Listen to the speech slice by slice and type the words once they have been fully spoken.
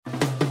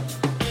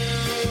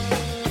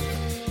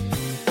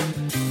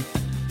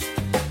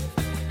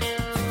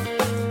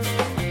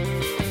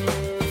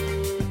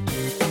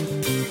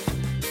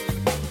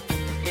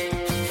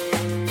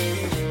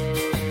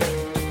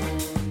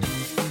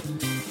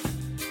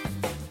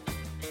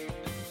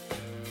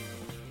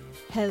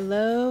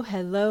Hello,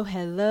 hello,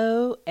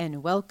 hello,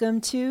 and welcome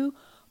to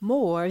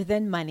More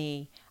Than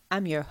Money.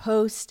 I'm your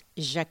host,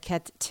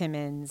 Jacquette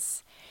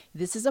Timmons.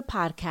 This is a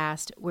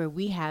podcast where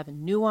we have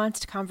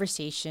nuanced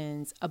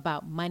conversations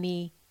about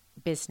money,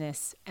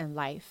 business, and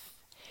life.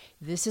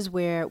 This is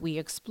where we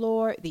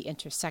explore the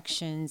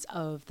intersections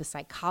of the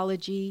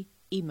psychology,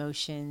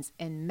 emotions,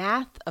 and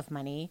math of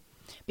money,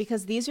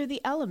 because these are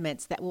the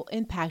elements that will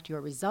impact your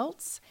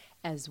results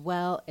as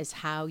well as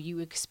how you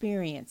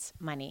experience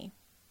money.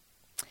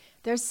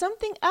 There's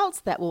something else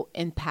that will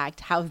impact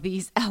how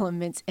these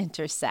elements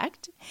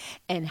intersect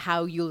and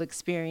how you'll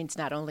experience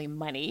not only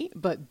money,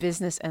 but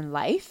business and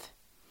life.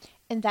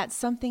 And that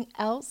something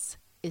else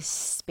is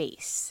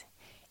space.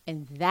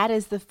 And that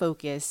is the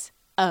focus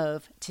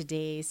of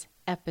today's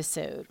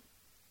episode.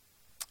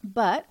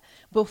 But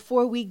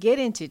before we get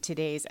into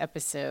today's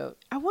episode,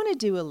 I want to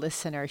do a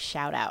listener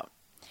shout out.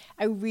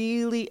 I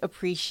really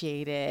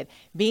appreciated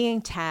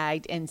being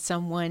tagged in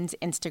someone's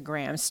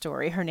Instagram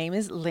story. Her name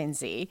is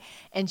Lindsay,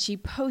 and she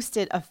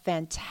posted a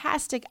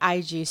fantastic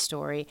IG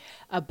story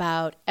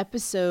about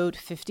episode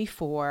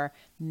 54,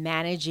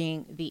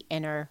 Managing the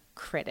Inner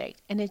Critic.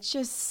 And it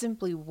just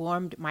simply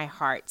warmed my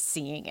heart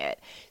seeing it.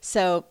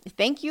 So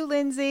thank you,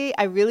 Lindsay.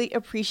 I really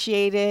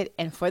appreciate it.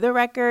 And for the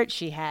record,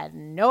 she had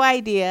no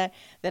idea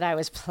that I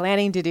was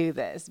planning to do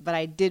this, but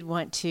I did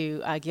want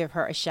to give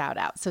her a shout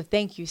out. So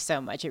thank you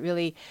so much. It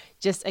really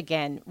just,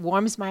 again,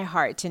 warms my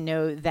heart to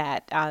know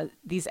that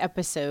these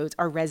episodes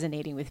are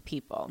resonating with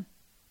people.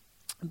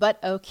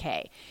 But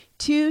okay,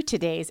 to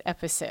today's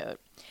episode.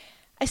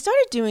 I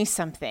started doing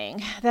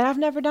something that I've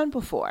never done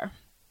before.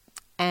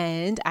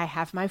 And I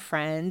have my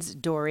friends,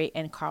 Dory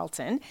and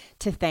Carlton,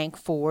 to thank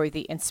for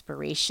the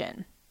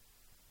inspiration.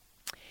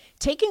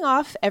 Taking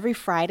off every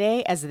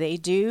Friday as they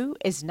do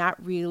is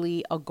not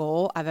really a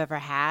goal I've ever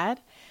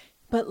had.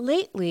 But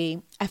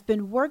lately, I've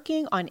been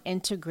working on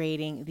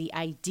integrating the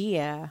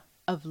idea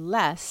of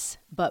less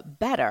but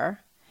better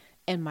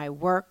in my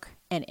work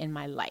and in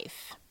my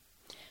life.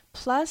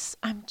 Plus,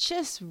 I'm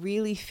just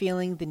really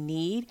feeling the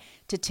need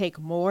to take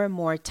more and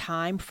more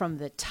time from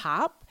the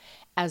top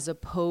as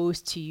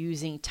opposed to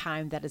using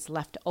time that is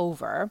left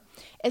over,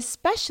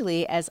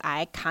 especially as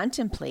I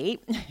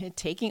contemplate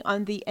taking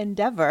on the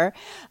endeavor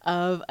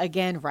of,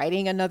 again,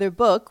 writing another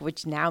book,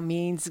 which now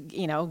means,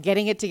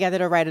 getting it together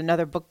to write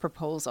another book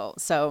proposal.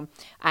 So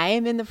I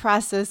am in the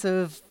process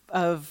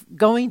of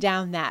going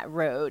down that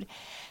road.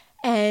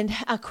 And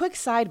a quick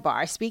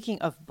sidebar,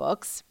 speaking of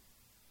books,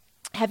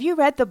 have you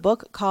read the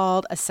book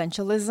called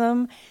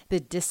Essentialism: The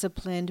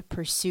Disciplined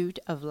Pursuit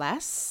of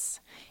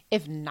Less?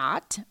 If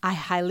not, I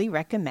highly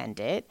recommend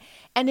it.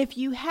 And if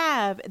you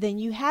have, then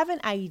you have an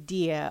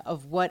idea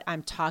of what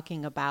I'm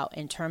talking about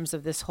in terms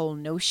of this whole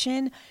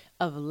notion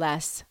of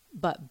less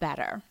but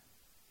better.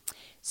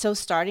 So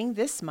starting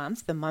this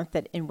month, the month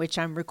in which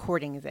I'm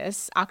recording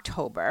this,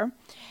 October,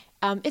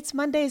 it's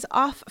Mondays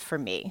off for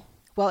me.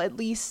 Well, at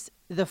least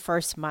the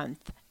first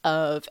month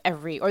of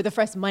the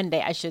first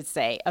Monday, I should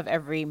say, of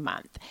every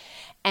month.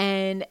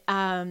 And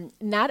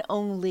not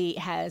only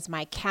has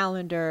my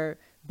calendar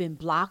been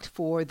blocked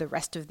for the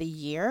rest of the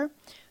year,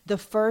 the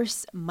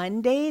first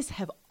Mondays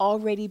have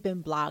already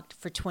been blocked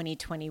for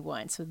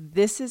 2021. So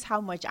this is how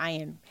much I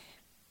am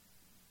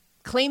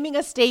claiming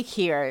a stake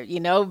here,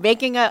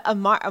 making a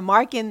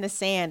mark in the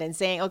sand and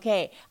saying,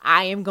 okay,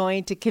 I am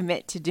going to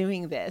commit to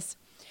doing this.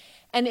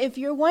 And if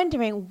you're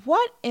wondering,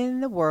 what in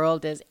the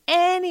world does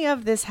any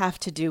of this have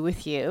to do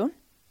with you?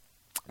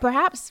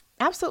 Perhaps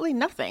absolutely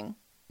nothing.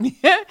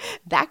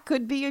 That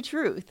could be a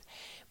truth.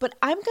 But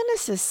I'm going to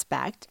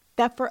suspect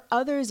that for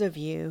others of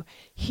you,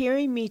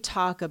 hearing me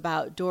talk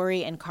about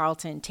Dory and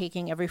Carlton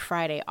taking every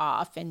Friday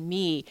off and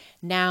me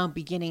now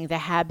beginning the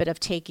habit of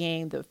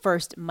taking the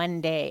first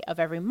Monday of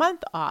every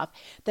month off,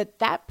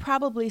 that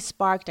probably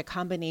sparked a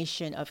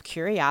combination of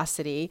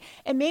curiosity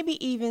and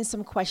maybe even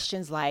some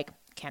questions like,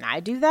 can I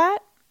do that?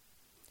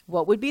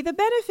 What would be the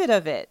benefit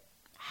of it?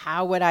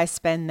 How would I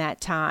spend that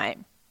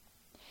time?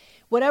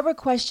 Whatever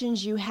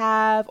questions you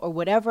have or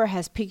whatever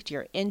has piqued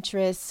your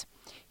interest,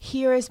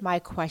 here is my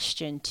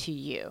question to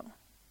you.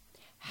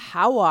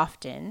 How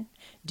often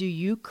do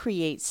you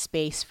create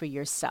space for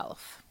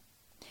yourself?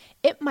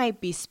 It might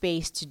be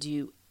space to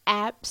do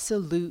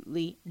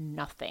absolutely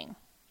nothing.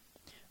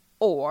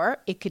 Or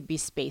it could be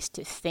space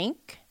to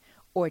think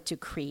or to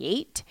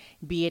create,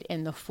 be it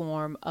in the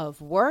form of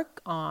work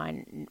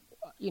on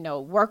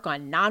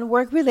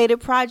non-work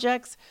related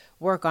projects,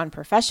 work on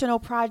professional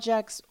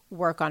projects,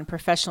 work on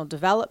professional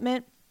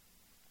development,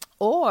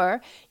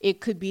 or it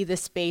could be the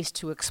space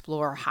to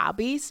explore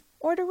hobbies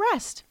or to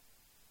rest.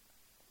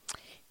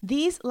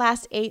 These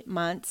last 8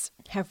 months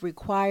have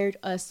required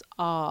us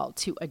all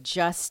to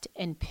adjust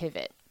and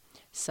pivot.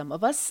 Some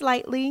of us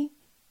slightly,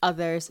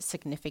 others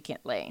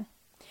significantly.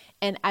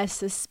 And I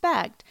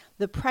suspect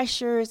the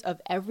pressures of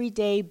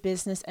everyday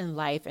business and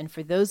life, and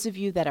for those of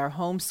you that are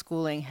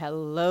homeschooling,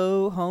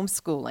 hello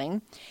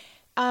homeschooling,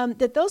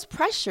 that those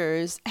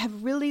pressures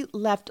have really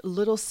left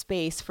little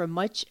space for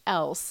much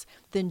else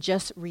than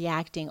just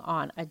reacting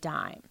on a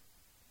dime.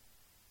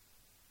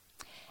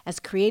 As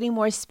creating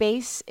more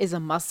space is a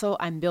muscle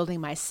I'm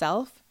building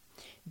myself,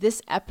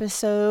 this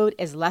episode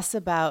is less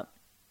about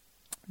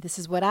this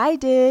is what I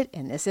did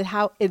and this is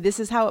how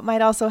it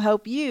might also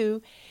help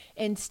you.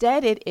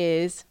 Instead, it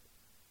is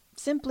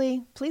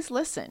simply, please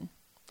listen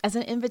as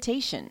an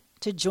invitation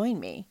to join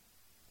me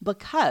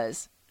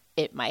because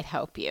it might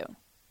help you.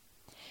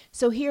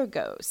 So here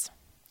goes.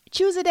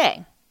 Choose a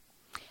day.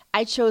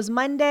 I chose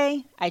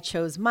Monday. I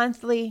chose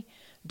monthly.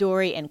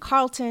 Dory and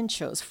Carlton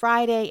chose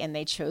Friday, and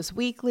they chose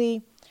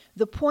weekly.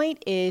 The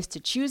point is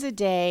to choose a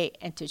day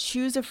and to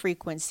choose a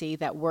frequency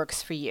that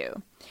works for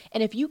you.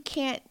 And if you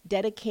can't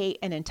dedicate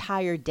an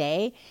entire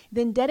day,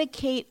 then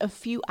dedicate a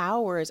few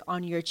hours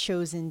on your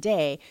chosen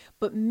day,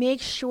 but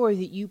make sure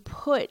that you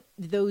put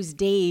those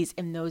days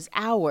and those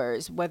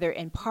hours, whether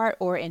in part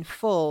or in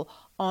full,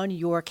 on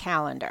your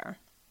calendar.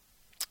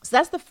 So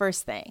that's the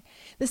first thing.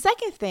 The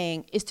second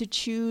thing is to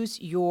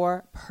choose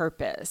your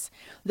purpose.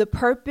 The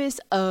purpose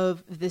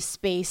of the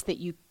space that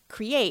you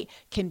create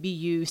can be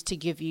used to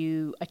give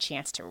you a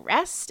chance to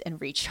rest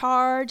and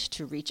recharge,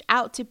 to reach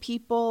out to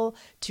people,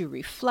 to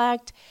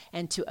reflect,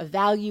 and to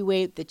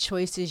evaluate the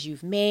choices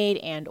you've made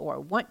and or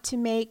want to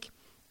make.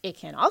 It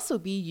can also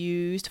be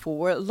used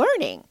for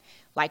learning,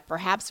 like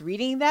perhaps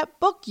reading that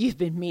book you've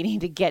been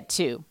meaning to get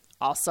to,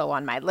 also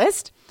on my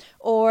list,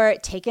 or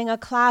taking a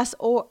class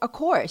or a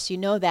course,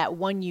 that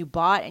one you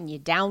bought and you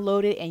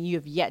downloaded and you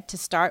have yet to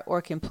start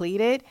or complete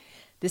it.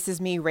 This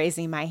is me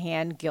raising my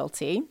hand,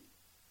 guilty.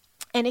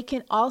 And it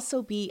can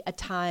also be a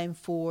time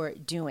for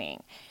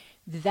doing.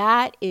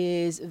 That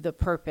is the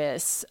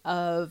purpose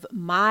of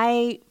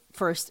my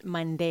first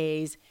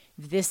Mondays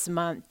this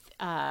month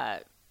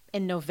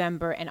in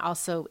November and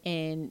also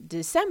in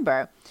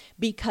December,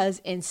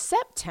 because in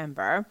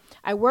September,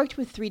 I worked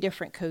with 3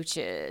 different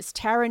coaches,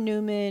 Tara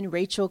Newman,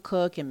 Rachel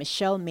Cook, and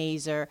Michelle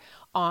Mazer,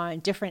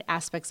 on different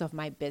aspects of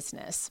my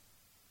business.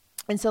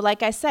 And so,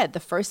 like I said, the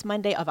first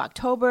Monday of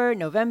October,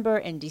 November,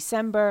 and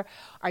December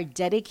are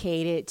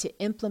dedicated to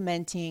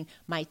implementing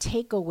my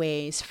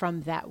takeaways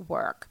from that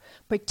work,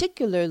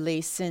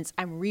 particularly since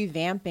I'm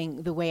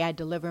revamping the way I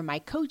deliver my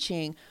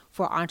coaching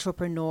for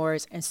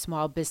entrepreneurs and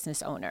small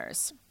business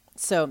owners.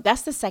 So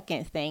that's the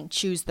second thing,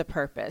 choose the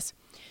purpose.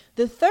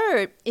 The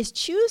third is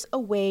choose a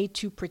way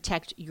to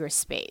protect your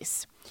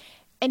space.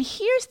 And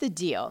here's the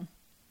deal.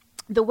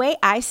 The way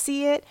I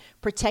see it,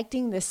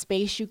 protecting the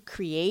space you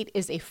create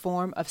is a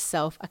form of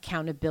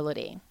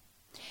self-accountability.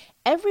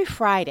 Every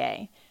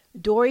Friday,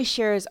 Dory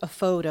shares a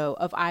photo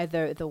of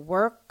either the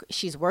work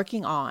she's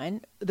working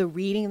on, the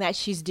reading that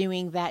she's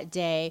doing that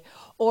day,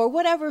 or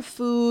whatever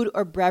food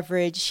or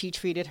beverage she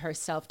treated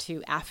herself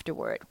to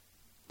afterward.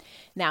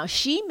 Now,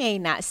 she may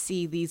not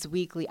see these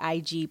weekly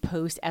IG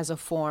posts as a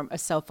form of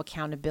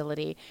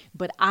self-accountability,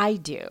 but I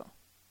do.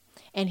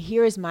 And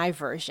here is my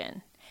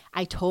version.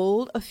 I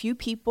told a few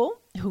people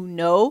who I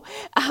know,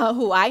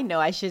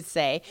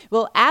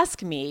 will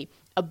ask me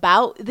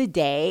about the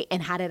day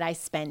and how did I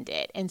spend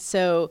it. And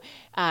so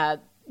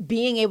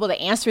being able to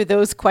answer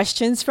those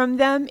questions from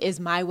them is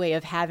my way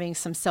of having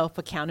some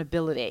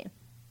self-accountability.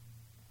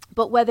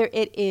 But whether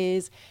it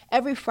is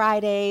every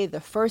Friday, the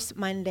first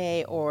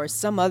Monday, or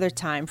some other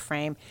time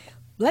frame,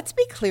 let's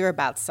be clear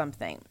about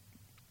something.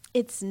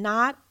 It's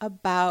not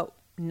about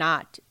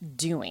not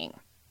doing.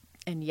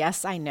 And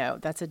yes, I know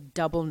that's a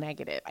double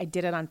negative. I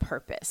did it on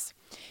purpose.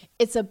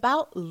 It's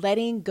about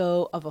letting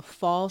go of a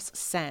false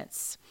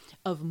sense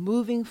of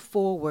moving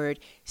forward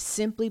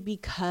simply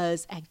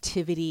because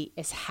activity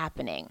is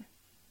happening.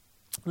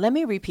 Let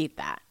me repeat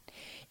that.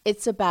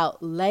 It's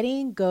about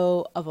letting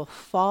go of a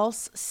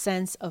false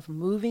sense of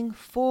moving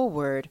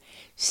forward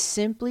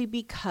simply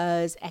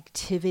because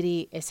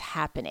activity is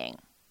happening.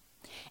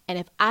 And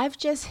if I've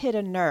just hit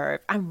a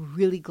nerve, I'm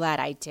really glad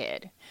I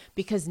did,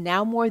 because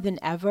now more than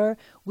ever,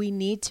 we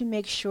need to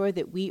make sure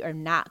that we are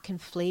not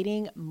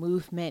conflating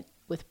movement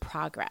with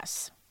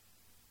progress.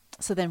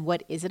 So then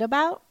what is it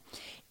about?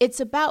 It's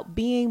about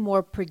being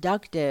more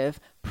productive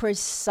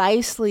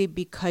precisely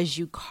because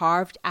you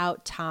carved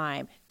out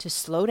time to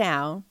slow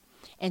down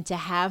and to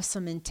have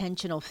some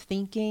intentional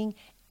thinking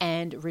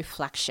and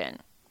reflection.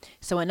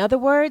 So in other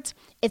words,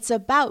 it's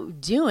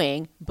about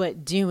doing,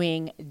 but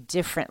doing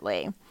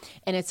differently.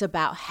 And it's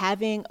about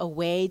having a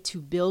way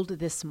to build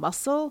this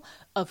muscle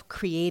of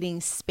creating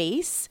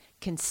space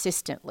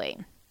consistently.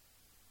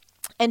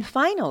 And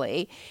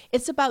finally,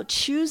 it's about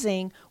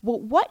choosing, well,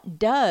 what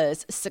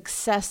does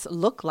success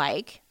look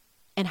like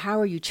and how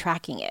are you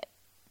tracking it?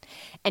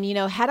 And,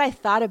 had I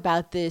thought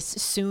about this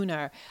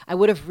sooner, I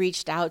would have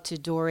reached out to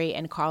Dory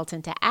and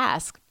Carlton to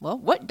ask, well,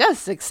 what does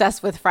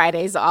success with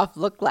Fridays off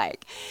look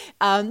like?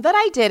 But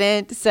I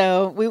didn't,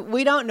 so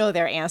we don't know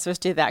their answers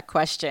to that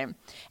question.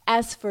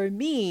 As for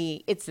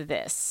me, it's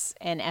this.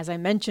 And as I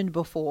mentioned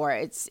before,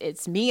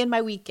 it's me and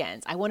my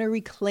weekends. I want to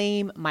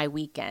reclaim my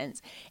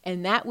weekends.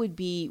 And that would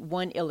be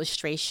one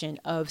illustration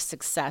of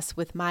success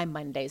with my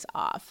Mondays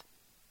off.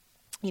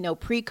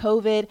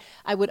 Pre-COVID,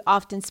 I would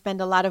often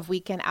spend a lot of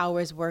weekend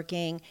hours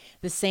working.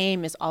 The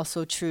same is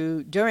also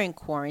true during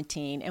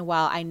quarantine. And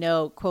while I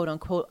know, quote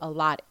unquote, a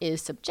lot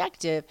is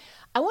subjective,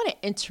 I want to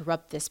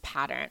interrupt this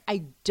pattern.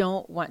 I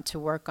don't want to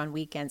work on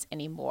weekends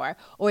anymore,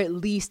 or at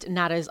least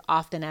not as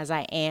often as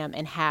I am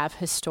and have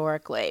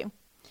historically.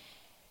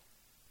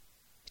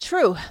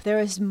 True, there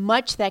is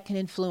much that can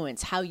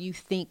influence how you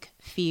think,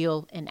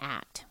 feel, and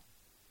act.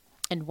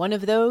 And one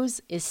of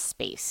those is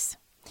space.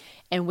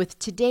 And with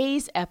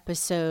today's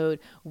episode,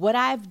 what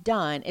I've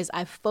done is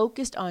I've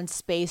focused on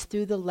space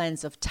through the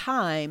lens of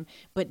time,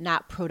 but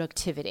not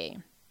productivity.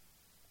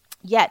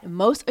 Yet,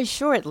 most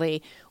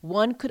assuredly,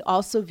 one could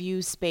also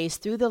view space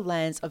through the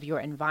lens of your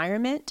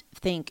environment,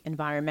 think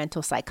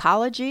environmental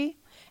psychology,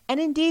 and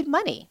indeed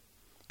money.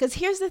 Because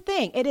here's the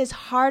thing, it is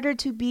harder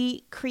to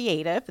be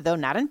creative, though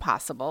not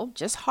impossible,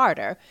 just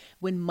harder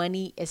when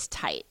money is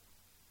tight.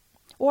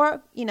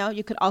 Or,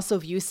 you could also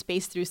view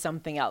space through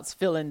something else,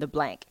 fill in the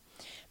blank.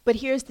 But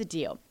here's the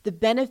deal. The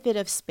benefit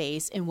of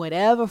space, in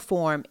whatever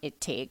form it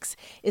takes,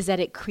 is that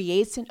it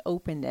creates an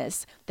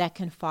openness that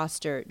can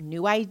foster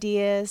new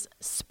ideas,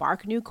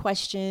 spark new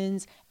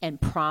questions,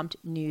 and prompt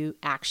new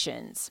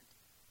actions.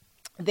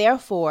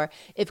 Therefore,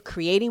 if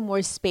creating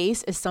more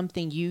space is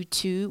something you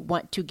too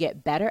want to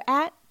get better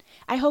at,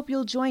 I hope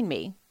you'll join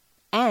me.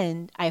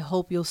 And I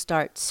hope you'll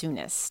start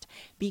soonest,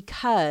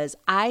 because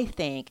I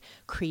think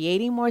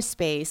creating more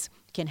space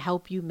can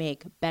help you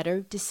make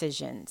better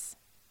decisions.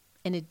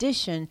 In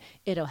addition,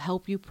 it'll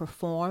help you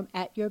perform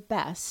at your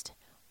best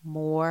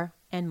more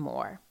and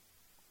more.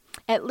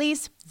 At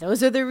least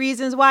those are the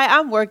reasons why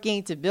I'm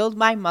working to build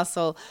my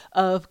muscle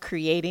of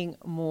creating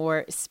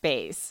more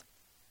space.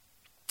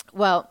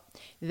 Well,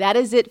 that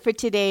is it for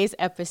today's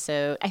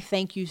episode. I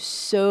thank you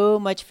so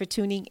much for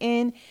tuning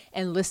in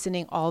and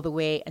listening all the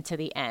way until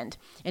the end.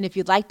 And if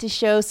you'd like to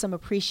show some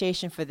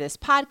appreciation for this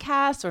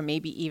podcast, or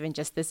maybe even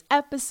just this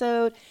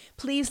episode,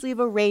 please leave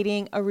a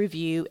rating, a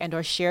review, and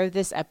or share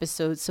this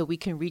episode so we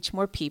can reach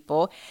more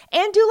people,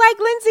 and do like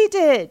Lindsay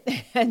did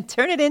and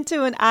turn it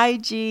into an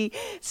IG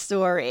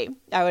story.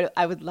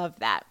 I would love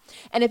that.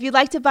 And if you'd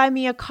like to buy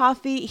me a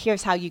coffee,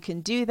 here's how you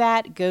can do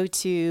that. Go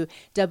to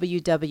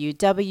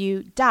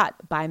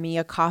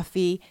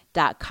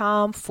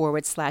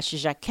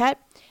www.buymeacoffee.com/Jacquette.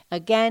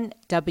 Again,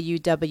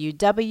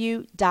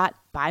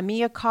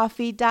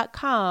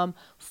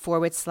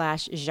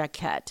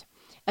 www.buymeacoffee.com/Jacquette.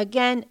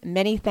 Again,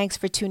 many thanks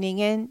for tuning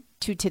in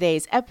to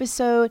today's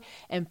episode.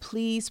 And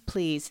please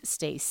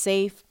stay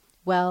safe,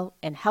 well,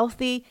 and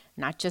healthy,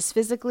 not just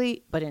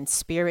physically, but in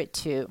spirit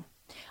too.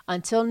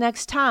 Until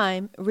next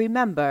time,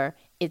 remember,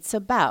 it's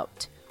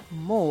about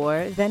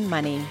more than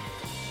money.